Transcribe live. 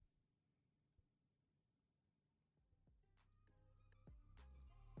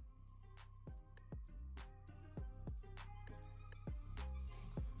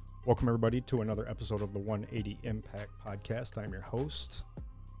Welcome, everybody, to another episode of the 180 Impact Podcast. I'm your host,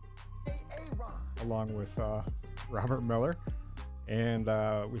 along with Robert Miller. And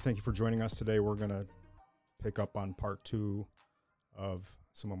we thank you for joining us today. We're going to pick up on part two of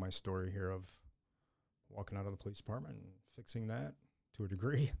some of my story here of walking out of the police department and fixing that to a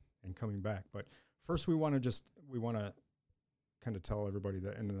degree and coming back. But first, we want to kind of tell everybody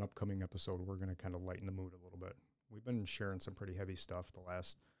that in an upcoming episode, we're going to kind of lighten the mood a little bit. We've been sharing some pretty heavy stuff the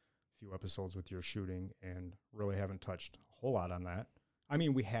last few episodes with your shooting and really haven't touched a whole lot on that. I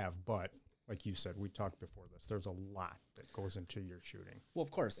mean, we have, but like you said, we talked before this, there's a lot that goes into your shooting. Well, of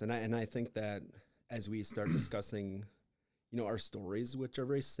course. And I think that as we start discussing, our stories, which are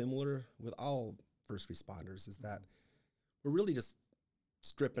very similar with all first responders, is that we're really just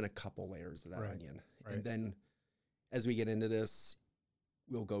stripping a couple layers of that onion. Right. And then as we get into this,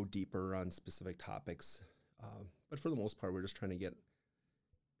 we'll go deeper on specific topics. But for the most part, we're just trying to get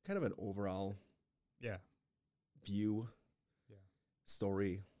kind of an overall view,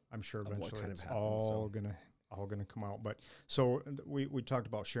 story. I'm sure of eventually kind it's of happened, all gonna come out. But so we talked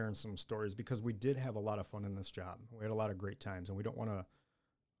about sharing some stories because we did have a lot of fun in this job. We had a lot of great times, and we don't want to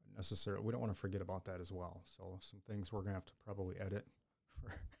forget about that as well. So some things we're gonna have to probably edit.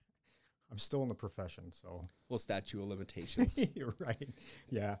 I'm still in the profession, so Statute of limitations. You're right.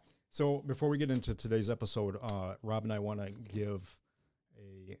 Yeah. So before we get into today's episode, Rob and I want to give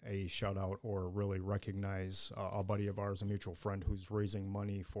a shout out or really recognize a buddy of ours, a mutual friend who's raising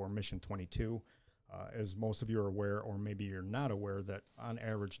money for Mission 22. As most of you are aware, or maybe you're not aware, that on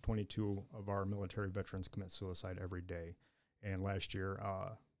average 22 of our military veterans commit suicide every day. And last year,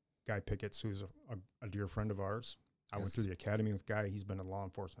 Guy Picketts, who's a dear friend of ours, I went through the academy with Guy. He's been in law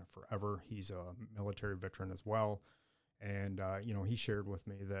enforcement forever. He's a military veteran as well. And, he shared with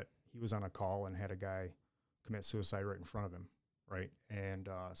me that he was on a call and had a guy commit suicide right in front of him, right? And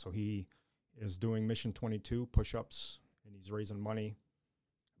so he is doing Mission 22 push-ups, and he's raising money.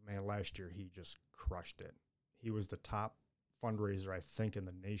 Man, last year he just crushed it. He was the top fundraiser, I think, in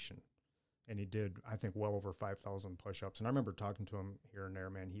the nation. And he did, I think, well over 5,000 push-ups. And I remember talking to him here and there,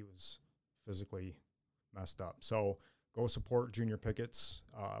 man, he was physically messed up. So go support Junior Picketts.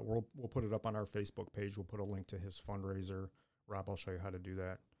 We'll put it up on our Facebook page. We'll put a link to his fundraiser. Rob, I'll show you how to do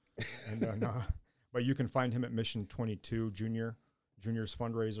that. And then, but you can find him at Mission 22 Junior's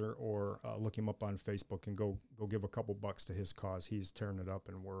fundraiser, or look him up on Facebook and go give a couple bucks to his cause. He's tearing it up,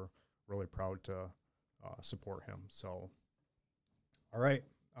 and we're really proud to support him. So, all right.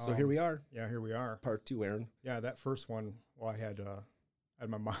 So here we are. Yeah, here we are. Part two, Aaron. Yeah, that first one. Well, I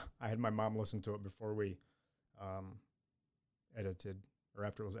had my mom listen to it before we edited, or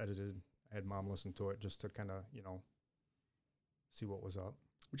after it was edited. I had Mom listen to it just to kind of see what was up.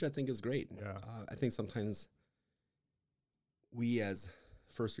 Which I think is great. Yeah. I think sometimes we as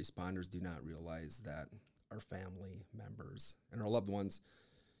first responders do not realize that our family members and our loved ones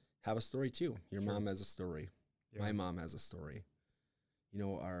have a story too. Your mom has a story. Yeah. My mom has a story.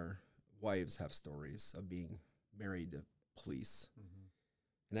 Our wives have stories of being married to police.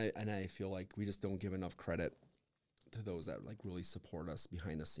 Mm-hmm. And I feel like we just don't give enough credit to those that like really support us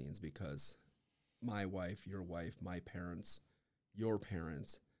behind the scenes, because my wife, your wife, my parents, your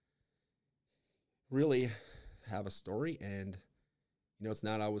parents really have a story, and it's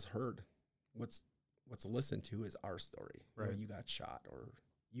not always heard. What's listened to is our story. Right. You got shot, or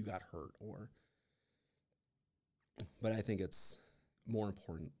you got hurt, but I think it's more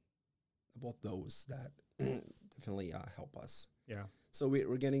important about those that definitely help us. Yeah. So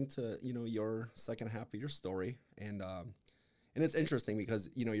we're getting to your second half of your story, and it's interesting because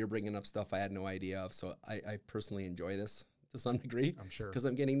you're bringing up stuff I had no idea of. So I personally enjoy this to some degree. I'm sure, because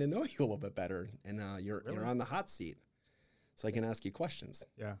I'm getting to know you a little bit better, and you're Really? you're on the hot seat, so I can ask you questions.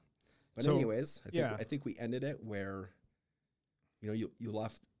 Yeah. But So, anyways, yeah. I think we ended it where you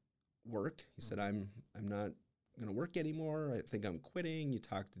left work. You said I'm not going to work anymore. I think I'm quitting. You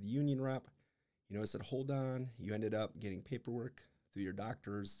talked to the union rep. I said, hold on. You ended up getting paperwork through your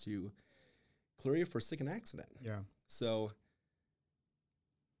doctors to clear you for sick and accident. Yeah. So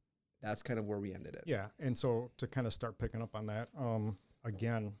that's kind of where we ended it. Yeah. And so to kind of start picking up on that,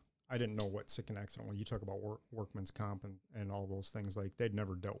 again, I didn't know what sick and accident, when you talk about workman's comp and all those things, like they'd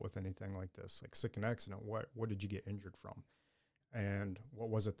never dealt with anything like this, like sick and accident. What did you get injured from? And what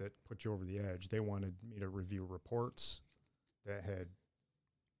was it that put you over the edge? They wanted me to review reports that had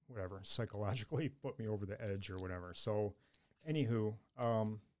whatever psychologically put me over the edge or whatever. So anywho,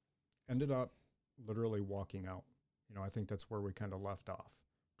 ended up literally walking out. I think that's where we kind of left off.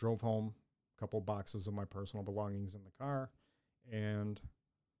 Drove home, a couple boxes of my personal belongings in the car, and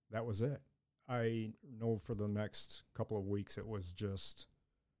that was it. I know for the next couple of weeks it was just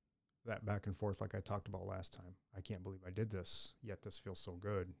that back and forth like I talked about last time. I can't believe I did this, yet this feels so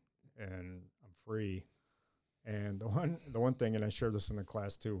good, and I'm free. And the one thing, and I shared this in the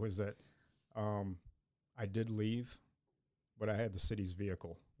class too, was that I did leave, but I had the city's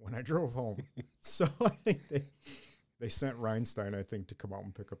vehicle when I drove home. So I think they sent Rhinestein, I think, to come out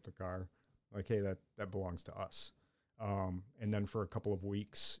and pick up the car. Like, hey, that belongs to us. And then for a couple of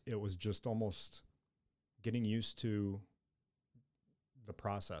weeks, it was just almost getting used to the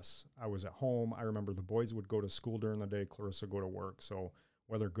process. I was at home. I remember the boys would go to school during the day. Clarissa would go to work. So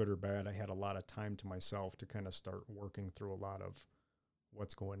whether good or bad, I had a lot of time to myself to kind of start working through a lot of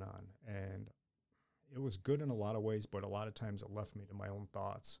what's going on. And it was good in a lot of ways, but a lot of times it left me to my own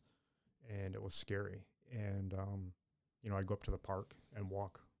thoughts, and it was scary. And, I'd go up to the park and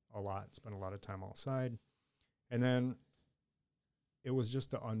walk a lot, spend a lot of time outside. And then it was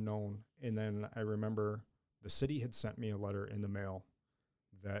just the unknown. And then I remember the city had sent me a letter in the mail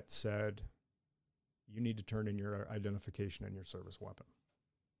that said, you need to turn in your identification and your service weapon.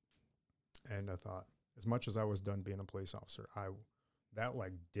 And I thought, as much as I was done being a police officer, that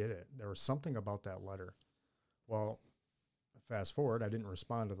did it. There was something about that letter. Well, fast forward, I didn't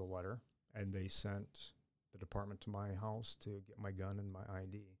respond to the letter, and they sent the department to my house to get my gun and my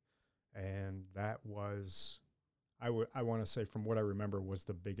ID. And that was, I want to say, from what I remember, was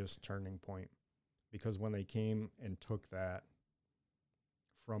the biggest turning point, because when they came and took that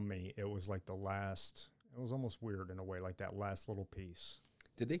from me, it was like it was almost weird in a way, like that last little piece.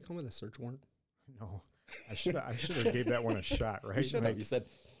 Did they come with a search warrant? No, I should have gave that one a shot, right? You should have. You said,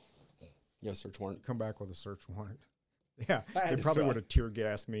 yeah, search warrant. Come back with a search warrant. Yeah, they probably would have tear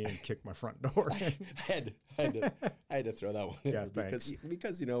gassed me and kicked my front door. I had to throw that one in. Yeah,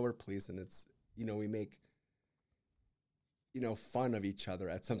 because we're police, and it's, we make, fun of each other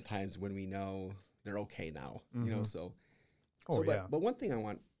at sometimes when we know they're okay now, Mm-hmm. so. Yeah. But one thing I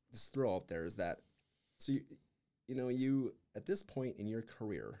want to throw out there is that, so you at this point in your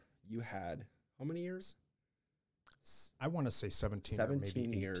career, you had how many years? I want to say 17 or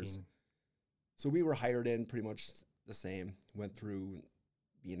maybe years. 18. So we were hired in pretty much the same, went through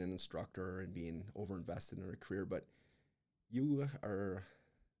being an instructor and being overinvested in our career, but you are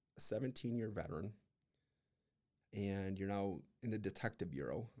a 17-year veteran, and you're now in the detective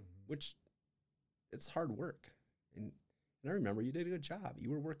bureau, which it's hard work. And I remember you did a good job. You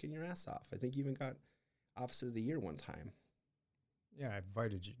were working your ass off. I think you even got Officer of the Year one time. Yeah, I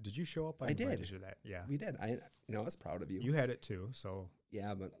invited you. Did you show up? I invited did. You that. Yeah. We did. I was proud of you. You had it too, so.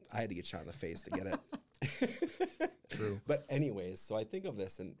 Yeah, but I had to get shot in the face to get it. True. But anyways, so I think of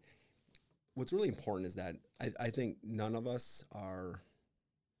this, and what's really important is that I think none of us are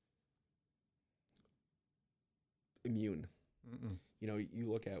immune. Mm-mm. You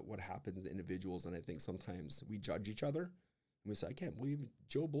look at what happens to individuals, and I think sometimes we judge each other, and we say, I can't believe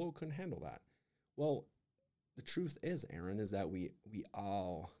Joe Blow couldn't handle that. Well, the truth is, Aaron, is that we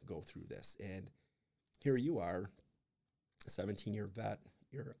all go through this. And here you are, a 17-year vet.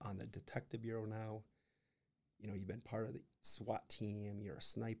 You're on the detective bureau now. You've been part of the SWAT team. You're a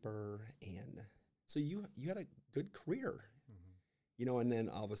sniper. And so you had a good career, and then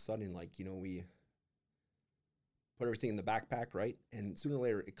all of a sudden, we put everything in the backpack, right? And sooner or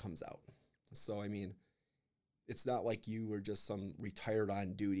later it comes out. So, it's not like you were just some retired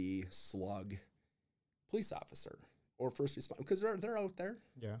on duty slug police officer or first responder, because they're out there.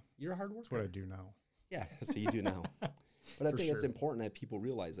 Yeah. You're a hard worker. That's what I do now. Yeah, that's what you do now. But I think sure. it's important that people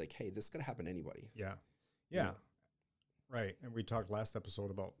realize, hey, this could happen to anybody. Yeah. Yeah. Right. And we talked last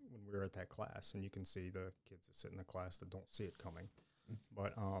episode about when we were at that class, and you can see the kids that sit in the class that don't see it coming.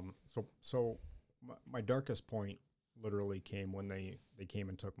 But so my darkest point literally came when they came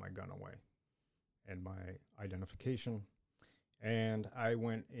and took my gun away and my identification. And I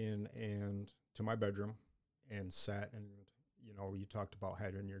went in and to my bedroom and sat, and you talked about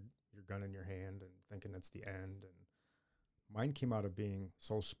having your gun in your hand and thinking it's the end. And mine came out of being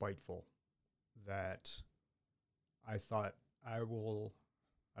so spiteful that I thought I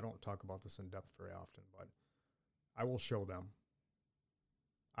don't talk about this in depth very often, but I will show them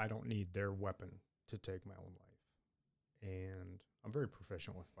I don't need their weapon to take my own life. And I'm very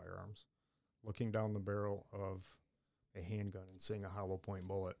proficient with firearms. Looking down the barrel of a handgun and seeing a hollow point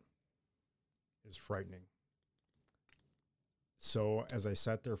bullet is frightening. So as I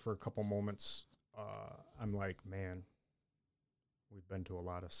sat there for a couple moments, I'm like, man, we've been to a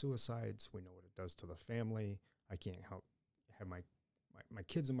lot of suicides. We know what it does to the family. I can't have my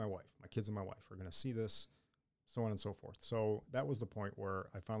kids and my wife. My kids and my wife are going to see this, so on and so forth. So that was the point where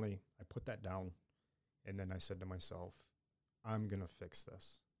I put that down, and then I said to myself, I'm going to fix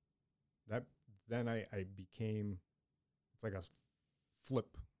this. Then I became, it's like a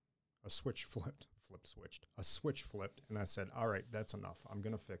flip. a switch flipped, and I said, all right, that's enough. I'm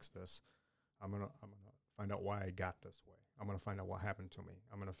going to fix this. I'm going to find out why I got this way. I'm going to find out what happened to me.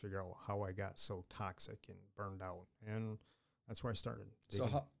 I'm going to figure out how I got so toxic and burned out. And that's where I started.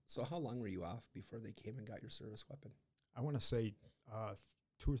 So how long were you off before they came and got your service weapon? I want to say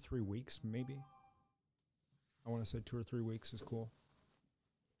 2 or 3 weeks, maybe. I want to say 2 or 3 weeks is cool,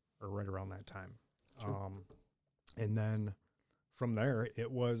 or right around that time. And then from there,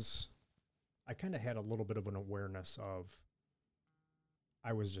 I kind of had a little bit of an awareness of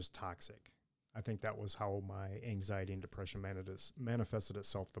I was just toxic. I think that was how my anxiety and depression manifested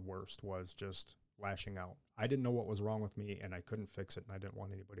itself the worst, was just lashing out. I didn't know what was wrong with me, and I couldn't fix it, and I didn't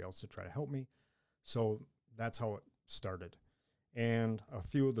want anybody else to try to help me. So that's how it started. And a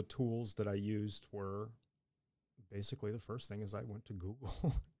few of the tools that I used were basically, the first thing is I went to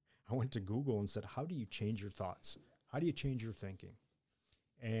Google. I went to Google and said, how do you change your thoughts? How do you change your thinking?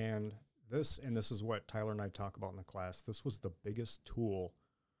 And this is what Tyler and I talk about in the class. This was the biggest tool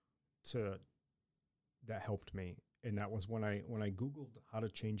that helped me. And that was when I Googled how to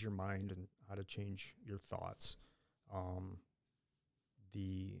change your mind and how to change your thoughts.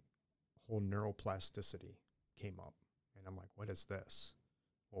 The whole neuroplasticity came up. And I'm like, what is this?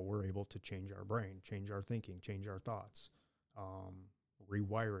 Well, we're able to change our brain, change our thinking, change our thoughts,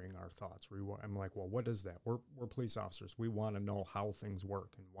 rewiring our thoughts. I'm like, well, what is that? We're police officers. We want to know how things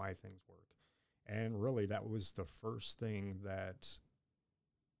work and why things work. And really, that was the first thing that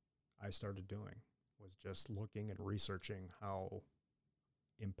I started doing, was just looking and researching how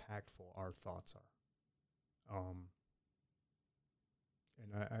impactful our thoughts are.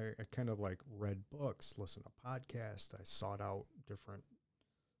 And I kind of like read books, listened to podcasts. I sought out different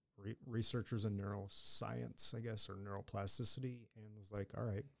researchers in neuroscience, I guess, or neuroplasticity, and was like, all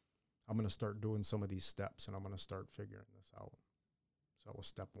right, I'm going to start doing some of these steps, and I'm going to start figuring this out. So that was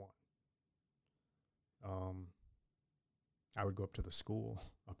step one. I would go up to the school,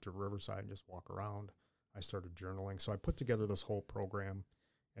 up to Riverside, and just walk around. I started journaling. So I put together this whole program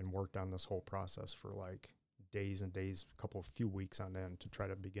and worked on this whole process for like days and days, few weeks on end, to try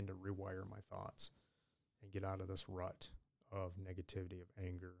to begin to rewire my thoughts and get out of this rut of negativity, of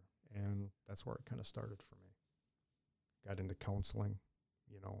anger. And that's where it kind of started for me. Got into counseling.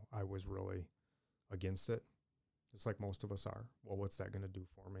 I was really against it. It's like most of us are. Well, what's that going to do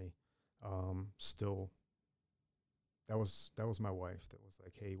for me? Still, that was my wife that was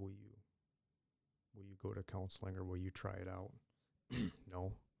like, hey, will you go to counseling, or will you try it out?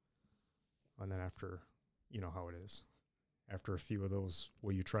 No. And then after, how it is. After a few of those,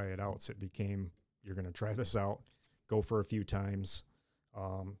 will you try it out? So it became, you're going to try this out, go for a few times.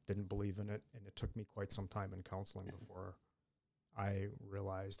 Didn't believe in it. And it took me quite some time in counseling before I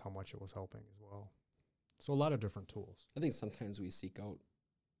realized how much it was helping as well. So a lot of different tools. I think sometimes we seek out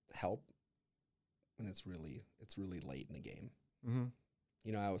help when it's really late in the game.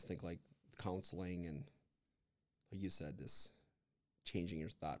 Mm-hmm. I always think like counseling and, like you said, this changing your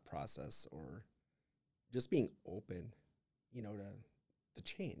thought process, or just being open, to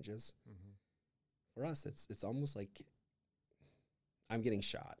changes. Mm-hmm. For us, it's almost like I'm getting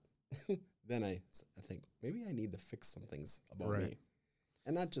shot. Then I think maybe I need to fix some things about me.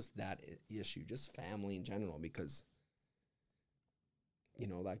 And not just that issue, just family in general, because,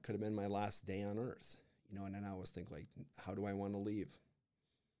 that could have been my last day on earth, and then I always think like, how do I want to leave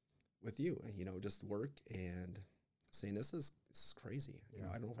with you? Just work and saying, this is crazy.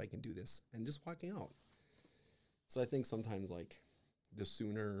 I don't know if I can do this, and just walking out. So I think sometimes like the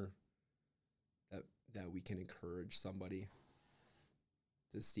sooner that we can encourage somebody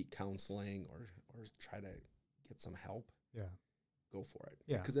to seek counseling or try to get some help, go for it.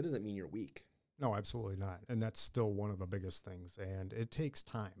 Yeah. Because it doesn't mean you're weak. No, absolutely not. And that's still one of the biggest things. And it takes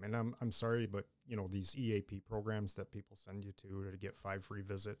time. And I'm sorry, but these EAP programs that people send you to get 5 free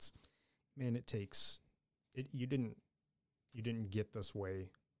visits, man, it takes it. You didn't get this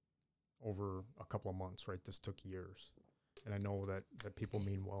way over a couple of months, right? This took years. And I know that people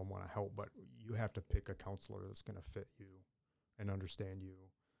mean well and want to help, but you have to pick a counselor that's going to fit you and understand you.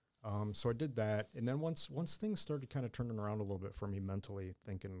 So I did that. And then once things started kind of turning around a little bit for me mentally,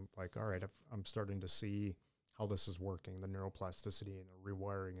 thinking like, all right, I'm starting to see how this is working, the neuroplasticity and the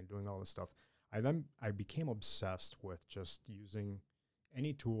rewiring and doing all this stuff. I became obsessed with just using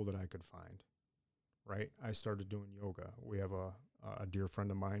any tool that I could find, right? I started doing yoga. We have a dear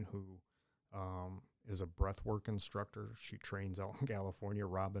friend of mine who is a breathwork instructor. She trains out in California,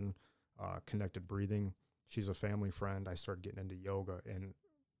 Robin, Connected Breathing. She's a family friend. I started getting into yoga. And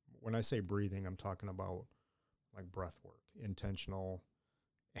when I say breathing, I'm talking about like breath work, intentional.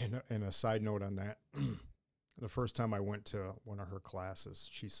 And a side note on that, the first time I went to one of her classes,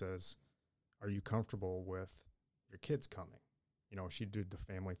 she says, "Are you comfortable with your kids coming?" You know, she did the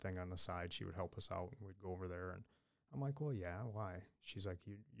family thing on the side. She would help us out, and we'd go over there. And I'm like, "Well, yeah, why?" She's like,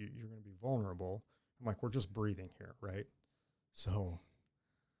 you're going to be vulnerable." I'm like, "We're just breathing here, right?" So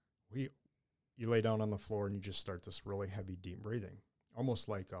you lay down on the floor and you just start this really heavy, deep breathing, almost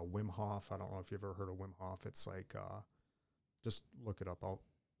like Wim Hof. I don't know if you've ever heard of Wim Hof. It's like, just look it up.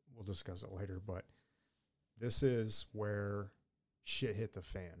 We'll discuss it later. But this is where shit hit the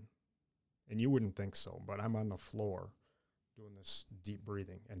fan. And you wouldn't think so, but I'm on the floor doing this deep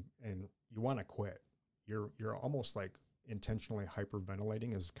breathing, and you want to quit. You're almost like intentionally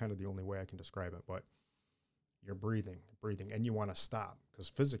hyperventilating is kind of the only way I can describe it, but you're breathing, and you want to stop because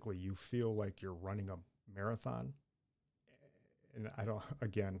physically you feel like you're running a marathon. And I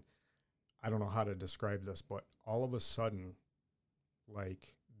don't know how to describe this, but all of a sudden,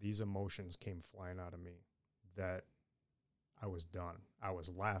 like these emotions came flying out of me that I was done. I was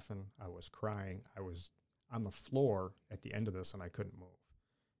laughing. I was crying. I was on the floor at the end of this, and I couldn't move.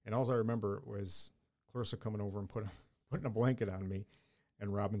 And all I remember was Clarissa coming over and putting a blanket on me,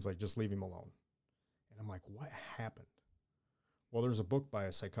 and Robin's like, "Just leave him alone." And I'm like, "What happened?" Well, there's a book by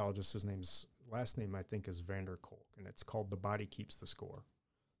a psychologist. His last name, I think, is Vander Kolk, and it's called The Body Keeps the Score.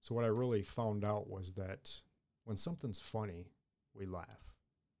 So what I really found out was that when something's funny, we laugh.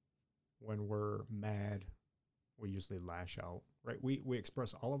 When we're mad, we usually lash out, right? We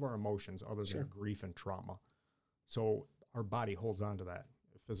express all of our emotions other than grief and trauma. So our body holds on to that.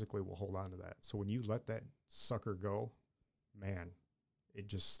 Physically, we'll hold on to that. So when you let that sucker go, man, it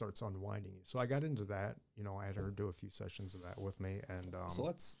just starts unwinding you. So I got into that. You know, I had her do a few sessions of that with me. And so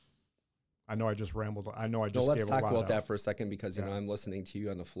let's... I know I just rambled. I know I just let's gave talk a lot about out. that for a second because, you know, I'm listening to you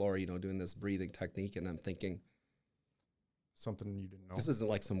on the floor, you know, doing this breathing technique, and I'm thinking... Something you didn't know. This isn't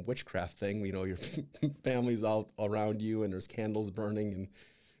like some witchcraft thing. You know, your family's all around you and there's candles burning and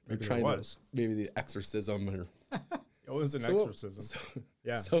Maybe trying to, maybe the exorcism or it was an exorcism.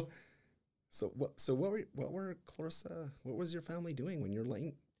 Yeah. So what were Clarissa, what was your family doing when you're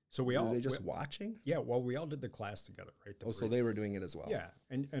laying? So were they just watching? Yeah. Well, we all did the class together, right? So they were doing it as well. Yeah.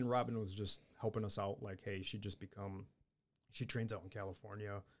 And Robin was just helping us out. Like, hey, she trains out in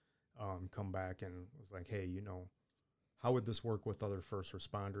California, come back and was like, hey, you know, how would this work with other first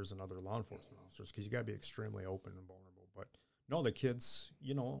responders and other law enforcement officers? Because you got to be extremely open and vulnerable. But no, the kids,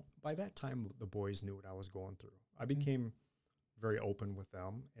 you know, by that time, the boys knew what I was going through. I became very open with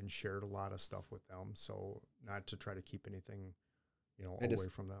them and shared a lot of stuff with them. So not to try to keep anything, you know, away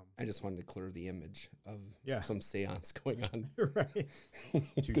from them. I just wanted to clear the image of some seance going on. Right.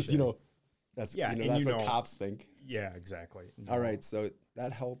 Because, you know, that's, you know, that's what cops think. Yeah, exactly. No. All right. So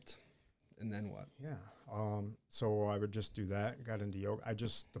that helped. And then what? Yeah. So I would just do that, got into yoga.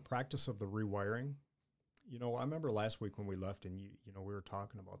 The practice of the rewiring, you know, I remember last week when we left and you know, we were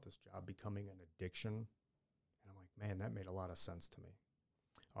talking about this job becoming an addiction. And I'm like, man, that made a lot of sense to me.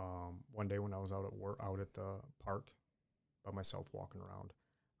 One day when I was out at the park by myself walking around,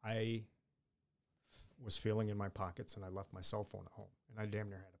 I was feeling in my pockets and I left my cell phone at home and I damn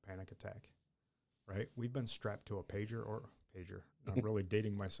near had a panic attack, right? We've been strapped to a pager. I'm really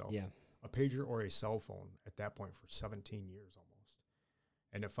dating myself. Yeah. A pager or a cell phone at that point for 17 years almost.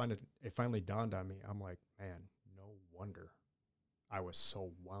 And it finally dawned on me. I'm like, man, no wonder I was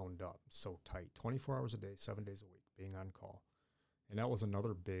so wound up, so tight, 24 hours a day, 7 days a week, being on call. And that was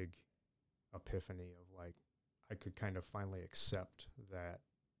another big epiphany of like, I could kind of finally accept that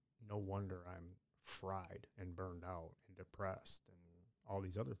no wonder I'm fried and burned out and depressed and all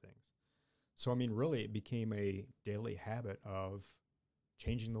these other things. So, I mean, really it became a daily habit of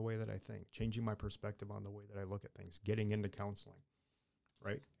changing the way that I think, changing my perspective on the way that I look at things, getting into counseling,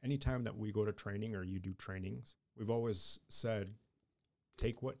 right? Anytime that we go to training or you do trainings, we've always said,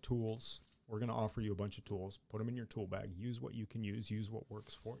 take what tools, we're going to offer you a bunch of tools, put them in your tool bag, use what you can use what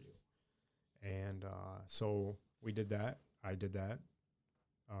works for you. And so we did that. I did that.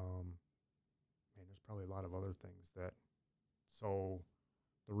 There's probably a lot of other things so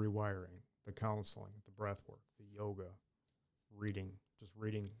the rewiring, the counseling, the breath work, the yoga, reading.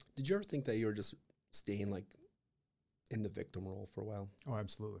 Did you ever think that you were just staying like in the victim role for a while? Oh,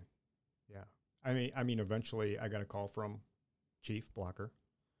 absolutely. Yeah. I mean, eventually I got a call from Chief Blocker,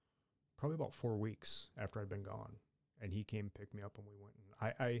 probably about 4 weeks after I'd been gone. And he came, picked me up, and we went.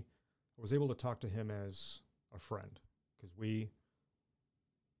 And I was able to talk to him as a friend because we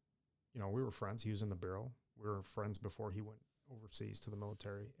were friends. He was in the Bureau. We were friends before he went overseas to the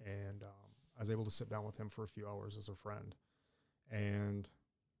military. And I was able to sit down with him for a few hours as a friend. And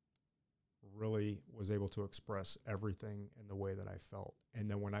really was able to express everything in the way that I felt. And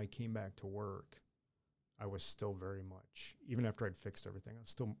then when I came back to work, I was still very much, even after I'd fixed everything, I was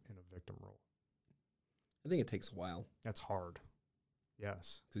still in a victim role. I think it takes a while. That's hard.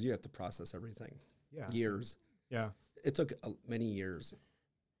 Yes. Because you have to process everything. Yeah. Years. Yeah. It took many years.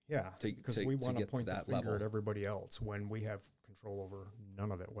 Yeah. Because we want to point the finger level at everybody else when we have control over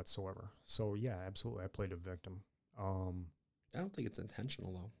none of it whatsoever. So yeah, absolutely. I played a victim. I don't think it's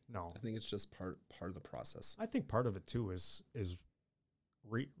intentional though. No. I think it's just part of the process. I think part of it too is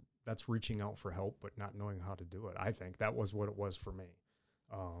that's reaching out for help, but not knowing how to do it. I think that was what it was for me.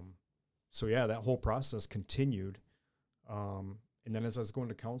 So yeah, that whole process continued. And then as I was going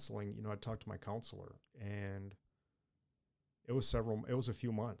to counseling, I talked to my counselor, and it was a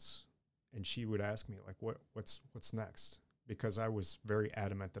few months, and she would ask me like, what's next? Because I was very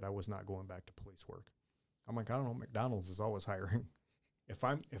adamant that I was not going back to police work. I'm like, I don't know, McDonald's is always hiring. If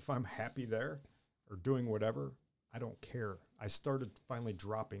I'm happy there or doing whatever, I don't care. I started finally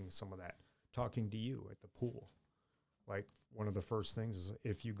dropping some of that, talking to you at the pool. Like, one of the first things is,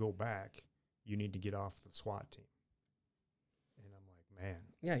 if you go back, you need to get off the SWAT team. And I'm like, man.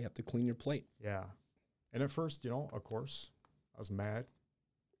 Yeah, you have to clean your plate. Yeah. And at first, of course, I was mad.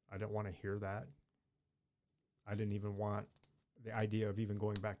 I didn't want to hear that. I didn't even want the idea of even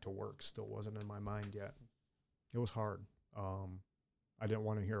going back to work, still wasn't in my mind yet. It was hard. I didn't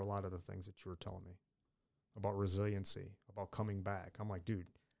want to hear a lot of the things that you were telling me about resiliency, about coming back. I'm like, dude,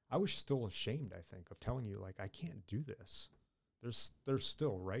 I was still ashamed, I think, of telling you, like, I can't do this. There's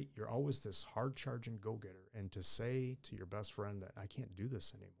still, right? You're always this hard-charging go-getter. And to say to your best friend that I can't do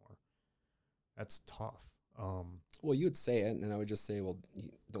this anymore, that's tough. Well, you would say it, and I would just say, well,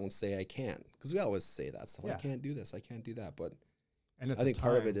 don't say I can't. Because we always say that stuff. Yeah. I can't do this. I can't do that. But I think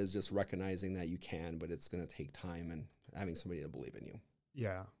part of it is just recognizing that you can, but it's going to take time and having somebody to believe in you.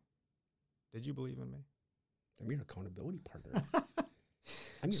 Yeah. Did you believe in me? I'm your accountability partner.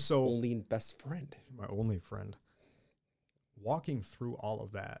 I'm your only best friend. My only friend. Walking through all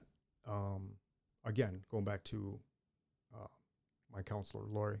of that, again, going back to my counselor,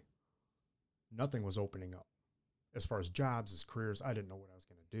 Lori, nothing was opening up. As far as jobs, as careers, I didn't know what I was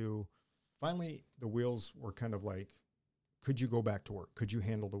going to do. Finally, the wheels were kind of like, could you go back to work? Could you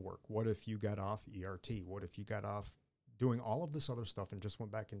handle the work? What if you got off ERT? What if you got off doing all of this other stuff and just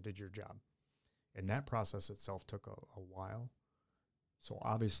went back and did your job? And that process itself took a while. So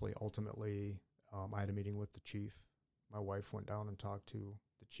obviously, ultimately, I had a meeting with the chief. My wife went down and talked to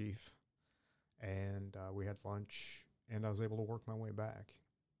the chief, and we had lunch, and I was able to work my way back.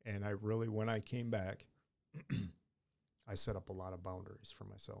 And when I came back, I set up a lot of boundaries for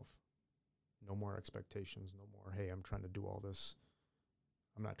myself. No more expectations, no more, hey, I'm trying to do all this.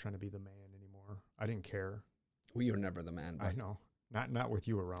 I'm not trying to be the man anymore. I didn't care. Well, you're never the man. But. I know. Not with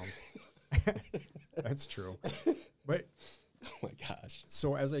you around. That's true. But oh my gosh.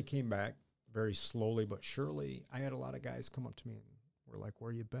 So as I came back, very slowly but surely, I had a lot of guys come up to me and were like,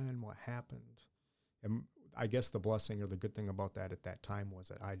 where you been? What happened? And I guess the blessing or the good thing about that at that time was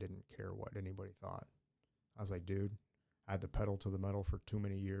that I didn't care what anybody thought. I was like, dude, I had the pedal to the metal for too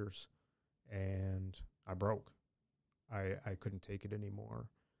many years, and I broke. I couldn't take it anymore.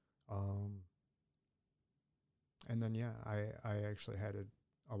 And then, yeah, I actually had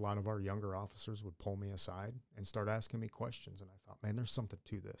a lot of our younger officers would pull me aside and start asking me questions. And I thought, man, there's something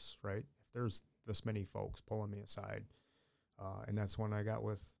to this, right? If there's this many folks pulling me aside. And that's when I got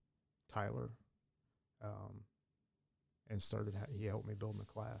with Tyler and he helped me build my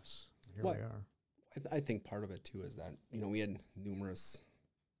class. And here we are. I think part of it, too, is that, we had numerous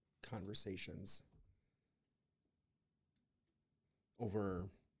conversations over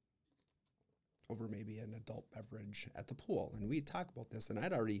maybe an adult beverage at the pool. And we'd talk about this, and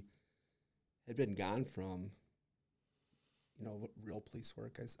I'd already had been gone from, real police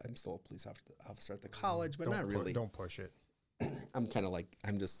work. I'm still a police officer at the college, but not really. Don't push it. I'm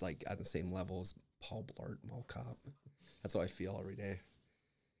just like on the same level as Paul Blart, Mall Cop. That's how I feel every day.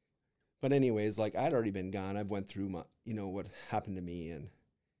 But anyways, like, I'd already been gone. I've went through my, what happened to me, and,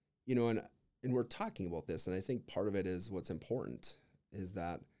 and we're talking about this. And I think part of it is what's important is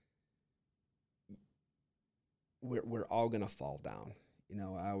that we're all going to fall down.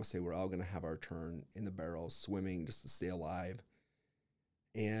 I always say we're all going to have our turn in the barrel, swimming just to stay alive.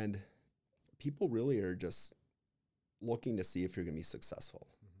 And people really are just looking to see if you're going to be successful.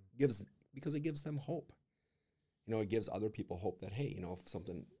 Mm-hmm. Because it gives them hope. It gives other people hope that, hey, if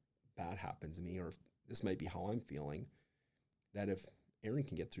something bad happens to me, or if this might be how I'm feeling, that if Aaron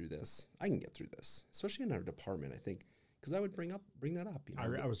can get through this, I can get through this, especially in our department, I think, because I would bring that up.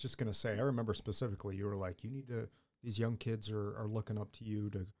 I was just going to say, I remember specifically, you were like, these young kids are looking up to you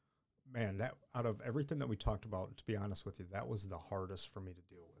to, man, that out of everything that we talked about, to be honest with you, that was the hardest for me to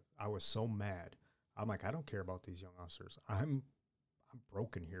deal with. I was so mad I'm like, I don't care about these young officers. I'm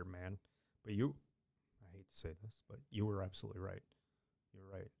broken here, man. But you, I hate to say this, but you were absolutely right. You're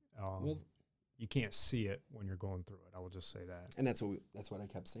right. Well, you can't see it when you're going through it. I will just say that. and that's what I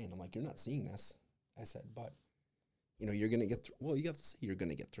kept saying. I'm like, you're not seeing this. I said, but you're going to get through. Well, you have to say you're going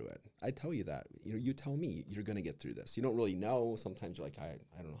to get through it. I tell you that. You tell me you're going to get through this. You don't really know. Sometimes you're like, I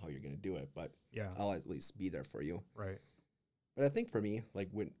don't know how you're going to do it, but Yeah. I'll at least be there for you. Right. But I think for me, like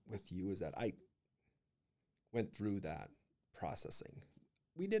with you, is that I went through that processing.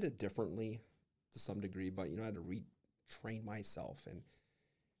 We did it differently to some degree, but I had to retrain myself.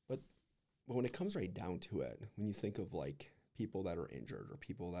 But when it comes right down to it, when you think of like people that are injured or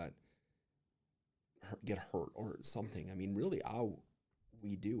people that get hurt or something, I mean, really all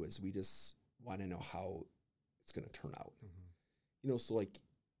we do is we just want to know how it's going to turn out. Mm-hmm. So like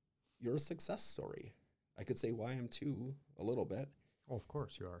you're a success story. I could say why I'm too a little bit. Oh, of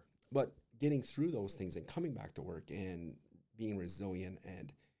course you are. But getting through those things and coming back to work and being resilient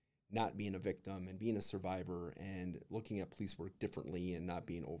and not being a victim and being a survivor and looking at police work differently and not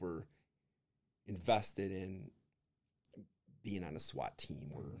being over invested in being on a SWAT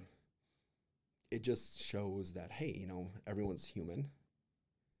team, or it just shows that, hey, everyone's human.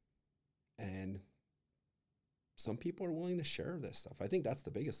 And some people are willing to share this stuff. I think that's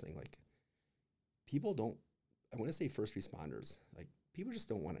the biggest thing. Like, people don't, I want to say first responders, like, people just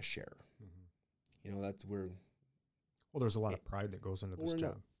don't want to share. Mm-hmm. That's where. Well, there's a lot of pride that goes into this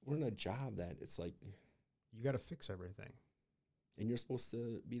job. We're in a job that it's like. You got to fix everything. And you're supposed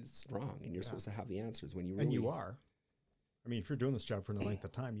to be strong, and you're supposed to have the answers when you really. And you are. I mean, if you're doing this job for the length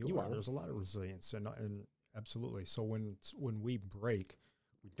of time, you are. are. There's a lot of resilience, and absolutely. So when we break,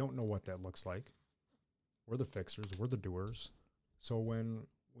 we don't know what that looks like. We're the fixers. We're the doers. So when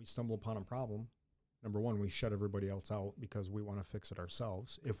we stumble upon a problem, number one, we shut everybody else out because we want to fix it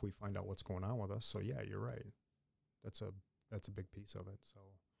ourselves if we find out what's going on with us. So yeah, you're right. That's a big piece of it.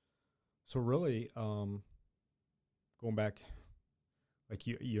 So really, going back, like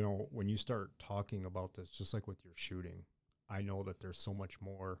when you start talking about this, just like with your shooting, I know that there's so much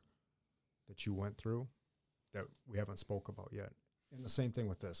more that you went through that we haven't spoke about yet. And the same thing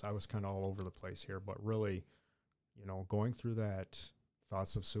with this. I was kind of all over the place here, but really, going through that,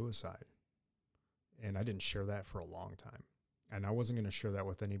 thoughts of suicide. And I didn't share that for a long time. And I wasn't going to share that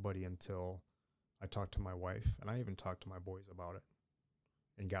with anybody until I talked to my wife, and I even talked to my boys about it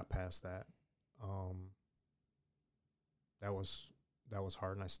and got past that. That was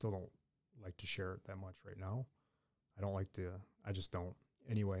hard, and I still don't like to share it that much right now. I just don't.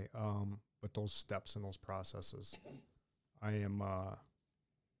 Anyway, but those steps and those processes,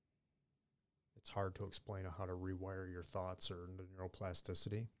 it's hard to explain how to rewire your thoughts or the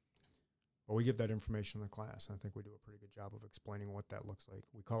neuroplasticity. But we give that information in the class, and I think we do a pretty good job of explaining what that looks like.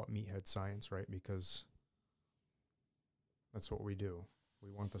 We call it meathead science, right? Because that's what we do. We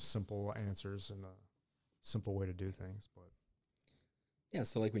want the simple answers and the simple way to do things. But yeah,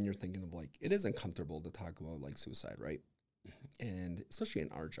 so like when you're thinking of like, it is uncomfortable to talk about like suicide, right? And especially in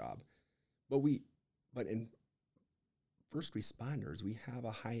our job. But in first responders, we have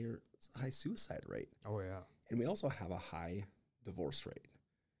a high suicide rate. Oh, yeah. And we also have a high divorce rate.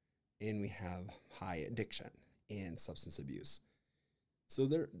 And we have high addiction and substance abuse. So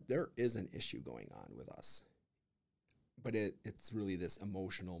there is an issue going on with us. But it's really this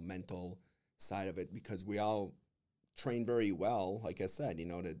emotional, mental side of it, because we all train very well, like I said,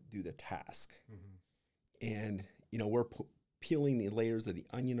 to do the task. Mm-hmm. And, we're peeling the layers of the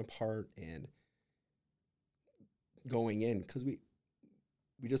onion apart and going in, because we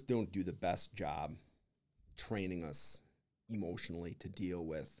just don't do the best job training us emotionally to deal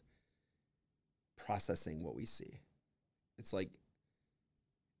with processing what we see. It's like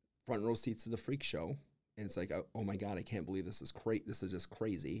front row seats to the freak show, and it's like, oh my God, I can't believe this is this is just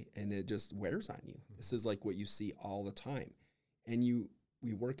crazy, and it just wears on you. Mm-hmm. This is like what you see all the time, and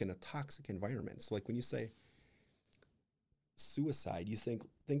we work in a toxic environment. So like when you say suicide, you think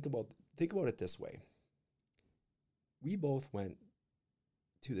about it this way. We both went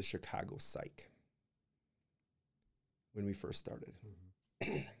to the Chicago Psych when we first started.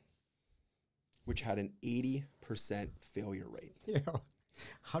 Mm-hmm. Which had an 80% failure rate. Yeah.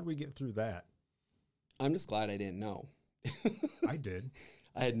 How do we get through that? I'm just glad I didn't know. I did.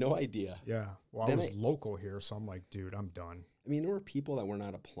 I had no idea. Yeah. Well, I was local here, so I'm like, dude, I'm done. I mean, there were people that were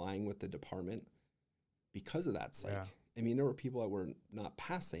not applying with the department because of that psych. Yeah. I mean, there were people that were not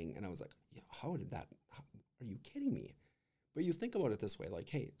passing, and I was like, yeah, are you kidding me? But you think about it this way, like,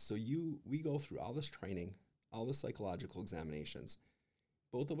 hey, so we go through all this training, all the psychological examinations.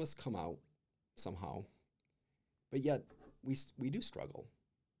 Both of us come out somehow, but yet we do struggle.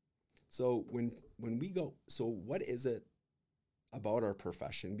 So when we go, so what is it about our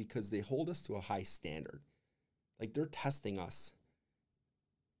profession? Because they hold us to a high standard. Like they're testing us.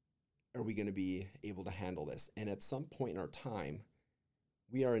 Are we going to be able to handle this? And at some point in our time,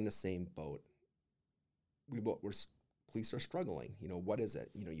 we are in the same boat. Police are struggling. You know, what is it?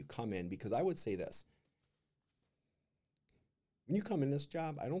 You know, you come in, because I would say this. When you come in this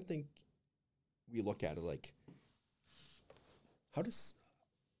job, I don't think we look at it like, how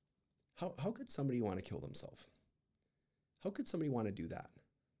could somebody want to kill themselves? How could somebody want to do that?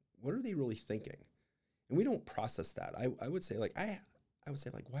 What are they really thinking? And we don't process that. I would say like, I would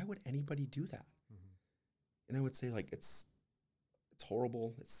say like, why would anybody do that? Mm-hmm. And I would say like, it's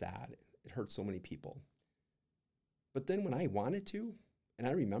horrible. It's sad. It hurts so many people. But then when I wanted to, and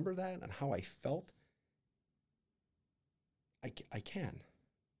I remember that and how I felt, I can.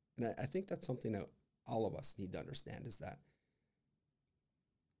 And I think that's something that all of us need to understand, is that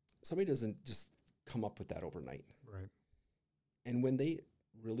somebody doesn't just come up with that overnight. Right. And when they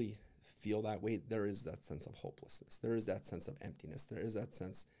really feel that way, there is that sense of hopelessness. There is that sense of emptiness. There is that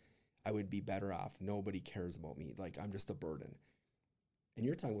sense, I would be better off. Nobody cares about me. Like, I'm just a burden. And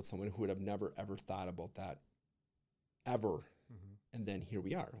you're talking with someone who would have never, ever thought about that ever. Mm-hmm. And then here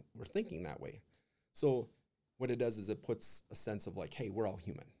we are. We're thinking that way. So what it does is it puts a sense of like, hey, we're all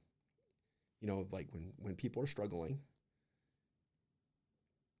human. You know, like when people are struggling,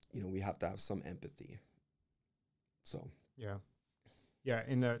 you know, we have to have some empathy. So. Yeah. Yeah.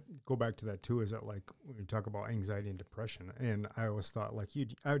 And go back to that too, is that like when you talk about anxiety and depression, and I always thought like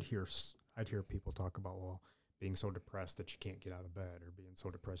I'd hear people talk about, well, being so depressed that you can't get out of bed, or being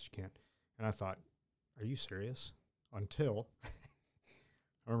so depressed you can't. And I thought, are you serious? Until I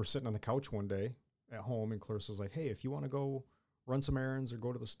remember sitting on the couch one day at home, and Clarissa was like, hey, if you want to go run some errands or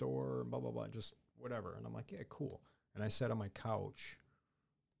go to the store, blah, blah, blah, just whatever. And I'm like, yeah, cool. And I sat on my couch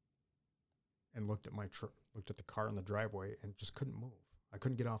and looked at the car in the driveway and just couldn't move. I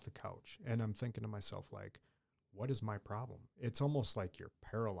couldn't get off the couch. And I'm thinking to myself, like, what is my problem? It's almost like you're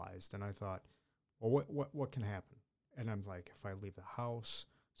paralyzed. And I thought, well, what can happen? And I'm like, if I leave the house,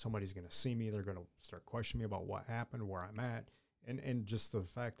 somebody's going to see me. They're going to start questioning me about what happened, where I'm at. And just the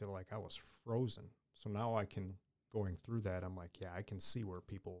fact that like I was frozen. So now going through that, I'm like, yeah, I can see where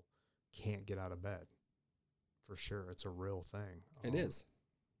people can't get out of bed. For sure. It's a real thing. It is.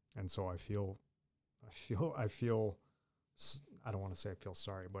 And so I feel, I don't want to say I feel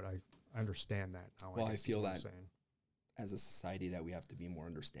sorry, but I understand that now. Well, I feel that as a society that we have to be more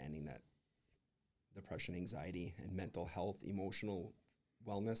understanding that depression, anxiety, and mental health, emotional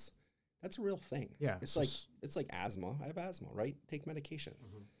wellness, that's a real thing. Yeah. It's like asthma. I have asthma, right? Take medication.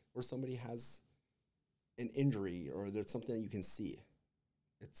 Mm-hmm. Or somebody has an injury, or there's something that you can see.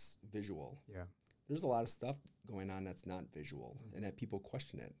 It's visual. Yeah. There's a lot of stuff going on that's not visual, mm-hmm. and that people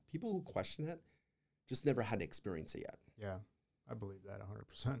question it. People who question it just never had to experience it yet. Yeah. I believe that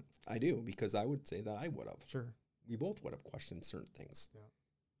 100%. I do, because I would say that I would have. Sure. We both would have questioned certain things. Yeah.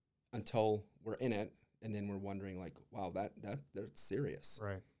 Until we're in it, and then we're wondering like, wow, that's serious.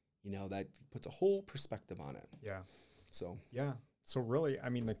 Right. You know, that puts a whole perspective on it. Yeah. So. Yeah. So really, I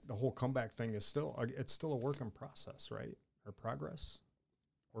mean, the whole comeback thing is it's still a work in process, right? Or progress?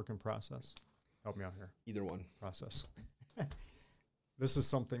 Work in process? Help me out here. Either one. Process. This is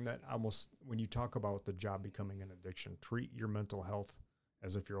something that almost, when you talk about the job becoming an addiction, treat your mental health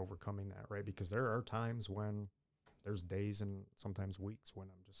as if you're overcoming that, right? Because there are times when there's days and sometimes weeks when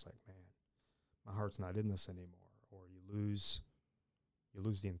I'm just like, man, my heart's not in this anymore. Or you lose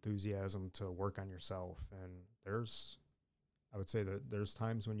the enthusiasm to work on yourself. And I would say that there's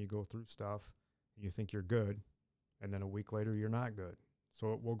times when you go through stuff and you think you're good, and then a week later you're not good.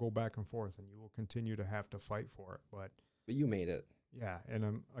 So it will go back and forth, and you will continue to have to fight for it. But you made it. Yeah,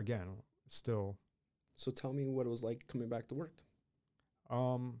 and again, still. So tell me what it was like coming back to work.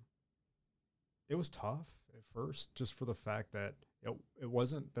 It was tough at first, just for the fact that it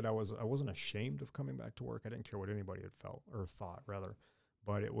wasn't that I wasn't ashamed of coming back to work. I didn't care what anybody had felt or thought, rather,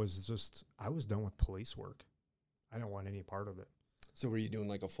 but it was just I was done with police work. I didn't want any part of it. So were you doing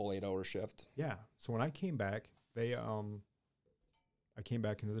like a full 8-hour shift? Yeah. So when I came back, I came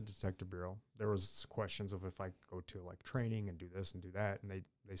back into the detective bureau. There was questions of if I could go to like training and do this and do that. And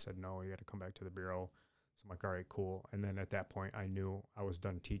they said, no, you got to come back to the bureau. So I'm like, all right, cool. And then at that point I knew I was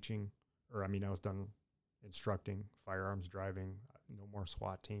done teaching, I was done instructing firearms driving, no more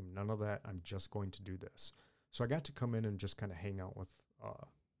SWAT team, none of that. I'm just going to do this. So I got to come in and just kind of hang out with a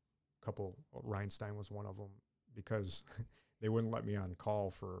couple. Rhinestein was one of them, because they wouldn't let me on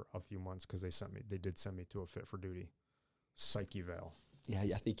call for a few months because they did send me to a fit for duty psych eval. Yeah,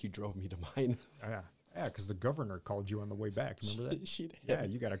 I think you drove me to mine. Yeah. Yeah, because the governor called you on the way back. Remember that? She did. Yeah,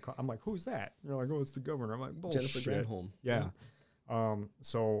 you got to call. I'm like, who's that? You're like, oh, it's the governor. I'm like, Jennifer bullshit. Granholm. Yeah.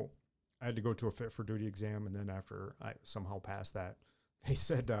 So I had to go to a fit for duty exam. And then after I somehow passed that, they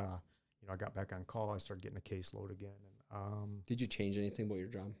said, I got back on call. I started getting a caseload again. And did you change anything about your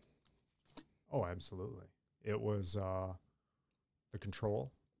job? Oh, absolutely. It was the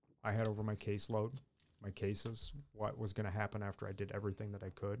control I had over my caseload, my cases, what was going to happen after I did everything that I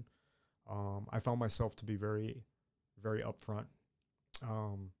could. I found myself to be very, very upfront,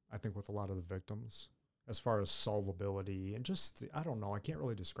 I think, with a lot of the victims as far as solvability and just, I don't know, I can't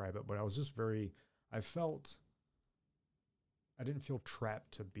really describe it, but I was just I didn't feel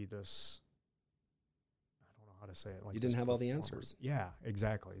trapped to be this, I don't know how to say it. Like you didn't have all the performer. answers. Yeah,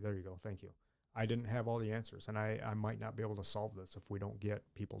 exactly. There you go. Thank you. I didn't have all the answers, and I might not be able to solve this if we don't get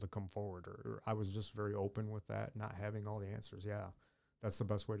people to come forward. Or I was just very open with that, not having all the answers. Yeah, that's the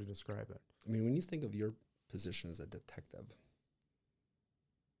best way to describe it. I mean, when you think of your position as a detective,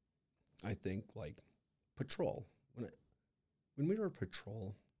 I think like patrol. When we were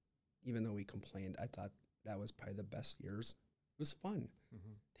patrol, even though we complained, I thought that was probably the best years. It was fun.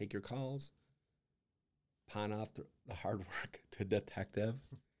 Mm-hmm. Take your calls, pawn off the hard work to detective.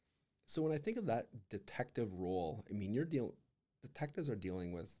 So when I think of that detective role, I mean, detectives are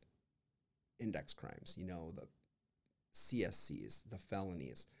dealing with index crimes, the CSCs, the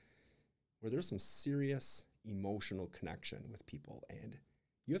felonies, where there's some serious emotional connection with people, and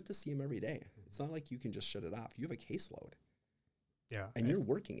you have to see them every day. Mm-hmm. It's not like you can just shut it off. You have a caseload. Yeah. And you're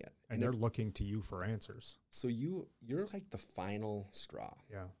working it. And they're looking to you for answers. So you're like the final straw.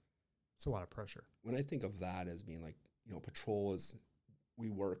 Yeah. It's a lot of pressure. When I think of that as being like, patrol is, we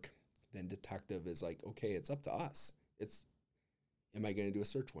work, then detective is like, okay, it's up to us. Am I going to do a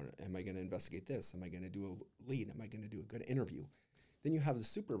search warrant? Am I going to investigate this? Am I going to do a lead? Am I going to do a good interview? Then you have the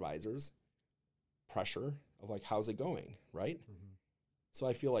supervisor's pressure of like, how's it going, right? Mm-hmm. So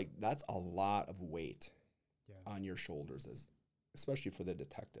I feel like that's a lot of weight on your shoulders, especially for the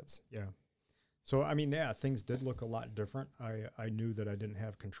detectives. Yeah. So, I mean, yeah, things did look a lot different. I knew that I didn't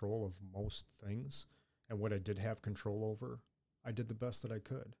have control of most things, and what I did have control over, I did the best that I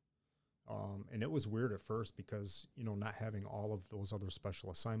could. And it was weird at first because, not having all of those other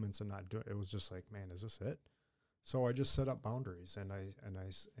special assignments and not doing it was just like, man, is this it? So I just set up boundaries, and I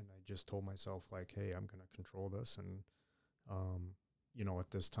just told myself like, hey, I'm going to control this. And, at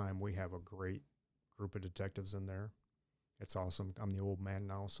this time we have a great group of detectives in there. It's awesome. I'm the old man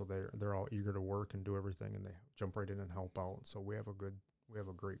now, so they're all eager to work and do everything, and they jump right in and help out. So we have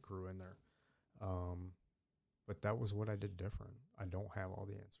a great crew in there. But that was what I did different. I don't have all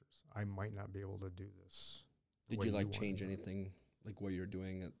the answers. I might not be able to do this. Did you change anything, like what you're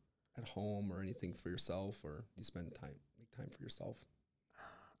doing at home or anything for yourself, or do you spend make time for yourself?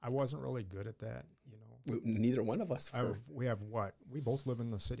 I wasn't really good at that, Neither one of us were. We both live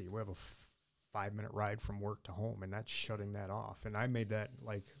in the city. We have a 5-minute ride from work to home, and that's shutting that off. And I made that,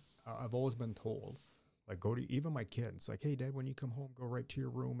 like, I've always been told, like, go to, even my kids, like, hey, Dad, when you come home, go right to your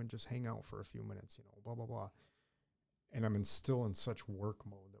room and just hang out for a few minutes, blah, blah, blah. And I'm still in such work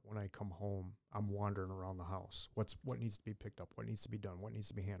mode that when I come home, I'm wandering around the house. What needs to be picked up? What needs to be done? What needs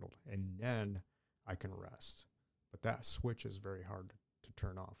to be handled? And then I can rest. But that switch is very hard to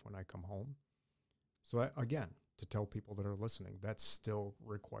turn off when I come home. So that, again, to tell people that are listening, that still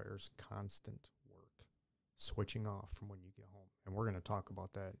requires constant work, switching off from when you get home. And we're going to talk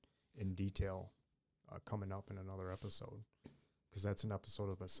about that in detail coming up in another episode, because that's an episode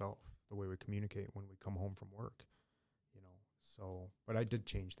of itself, the way we communicate when we come home from work. So, but I did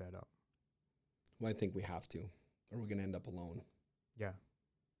change that up. Well, I think we have to, or we're going to end up alone. Yeah,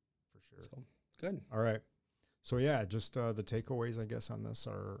 for sure. So, good. All right. So, yeah, just the takeaways, I guess, on this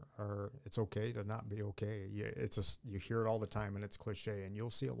are it's okay to not be okay. You hear it all the time, and it's cliche, and you'll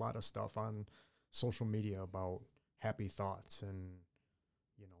see a lot of stuff on social media about happy thoughts and,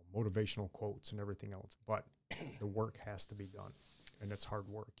 motivational quotes and everything else. But the work has to be done, and it's hard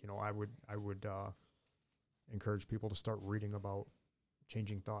work. I would encourage people to start reading about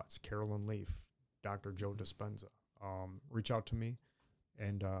changing thoughts. Carolyn Leaf, Dr. Joe Dispenza. Reach out to me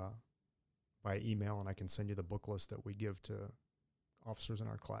and by email, and I can send you the book list that we give to officers in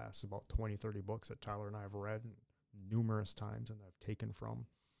our class, about 20, 30 books that Tyler and I have read numerous times and I've taken from.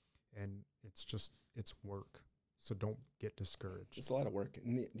 And it's work. So don't get discouraged. It's a lot of work.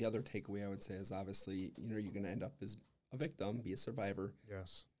 And the other takeaway I would say is obviously, you're going to end up as a victim, be a survivor.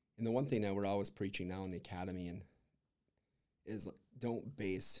 Yes. And the one thing that we're always preaching now in the academy is don't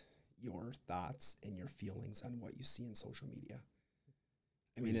base your thoughts and your feelings on what you see in social media.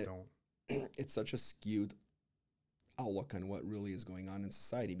 It's such a skewed outlook on what really is going on in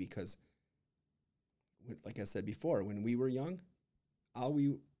society, because like I said before, when we were young, all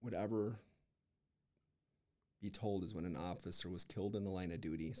we would ever be told is when an officer was killed in the line of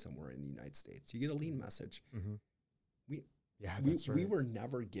duty somewhere in the United States. You get a lean message. Mm-hmm. We that's right. We were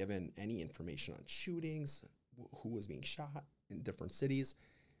never given any information on shootings, who was being shot in different cities.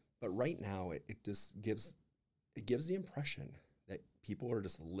 But right now, it just gives the impression that people are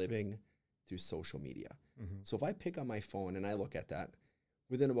just living through social media. Mm-hmm. So if I pick up my phone and I look at that,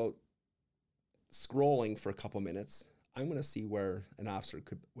 within about scrolling for a couple minutes, I'm going to see where an officer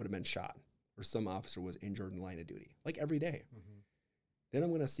would have been shot or some officer was injured in line of duty, like every day. Mm-hmm. Then I'm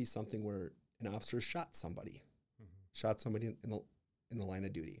going to see something where an officer shot somebody in the line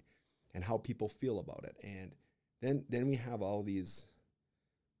of duty, and how people feel about it. And then we have all these,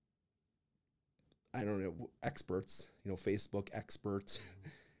 I don't know, experts, Facebook experts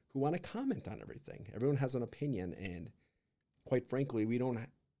who want to comment on everything. Everyone has an opinion, and quite frankly, we don't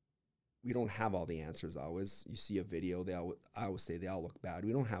have all the answers always. You see a video, I always say they all look bad.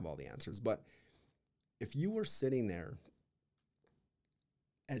 We don't have all the answers. But if you were sitting there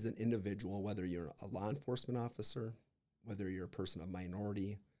as an individual, whether you're a law enforcement officer, whether you're a person of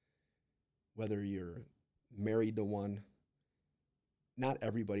minority, whether you're married to one, not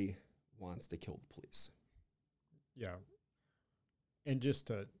everybody wants to kill the police. Yeah. And just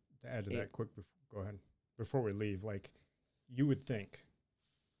to add to that quick, go ahead. Before we leave, like, you would think,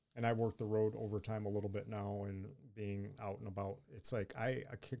 and I work the road overtime a little bit now and being out and about, it's like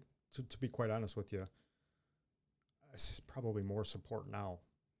to be quite honest with you, it's probably more support now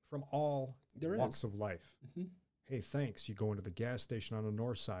from all walks of life. Mm-hmm. Hey, thanks. You go into the gas station on the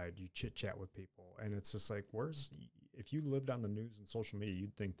north side, you chit chat with people. And it's just like, if you lived on the news and social media,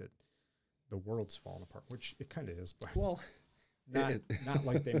 you'd think that the world's falling apart, which it kind of is. But well, not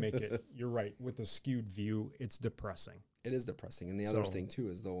like they make it. You're right. With the skewed view, it's depressing. It is depressing. And the other thing too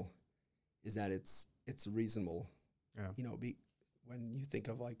is that it's reasonable. Yeah. When you think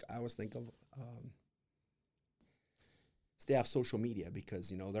of, like, I always think of staff social media,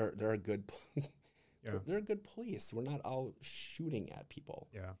 because they're a good they're a good police. We're not all shooting at people.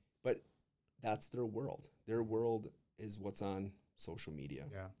 Yeah. But that's their world. Their world is what's on social media.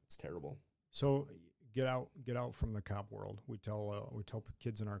 Yeah. It's terrible. So get out from the cop world. We tell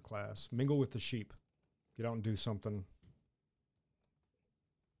kids in our class, mingle with the sheep. Get out and do something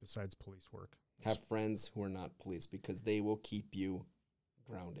besides police work. Have friends who are not police, because they will keep you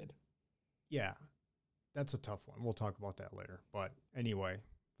grounded. Yeah. That's a tough one. We'll talk about that later. But anyway,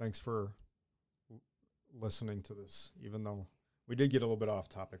 thanks for listening to this, even though we did get a little bit off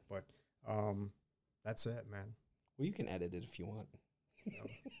topic, but that's it, man. Well, you can edit it if you want.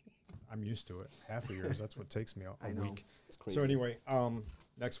 I'm used to it. Half a year, that's what takes me a week. It's crazy. So anyway,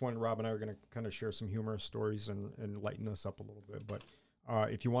 next one, Rob and I are going to kind of share some humorous stories and lighten this up a little bit. But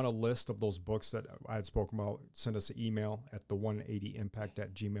if you want a list of those books that I had spoken about, send us an email at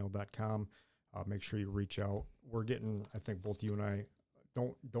the180impact@gmail.com. Make sure you reach out. We're getting, I think both you and I,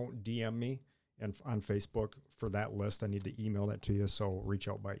 don't DM me and on Facebook for that list. I need to email that to you. So reach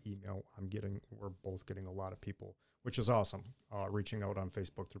out by email. We're both getting a lot of people, which is awesome. Reaching out on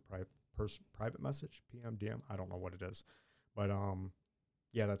Facebook through private message, PM, DM. I don't know what it is, but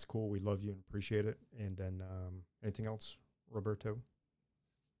yeah, that's cool. We love you and appreciate it. And then anything else, Roberto?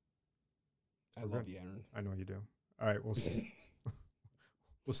 I love you, Aaron. I know you do. All right, we'll see.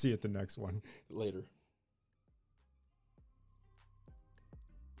 We'll see you at the next one. Later.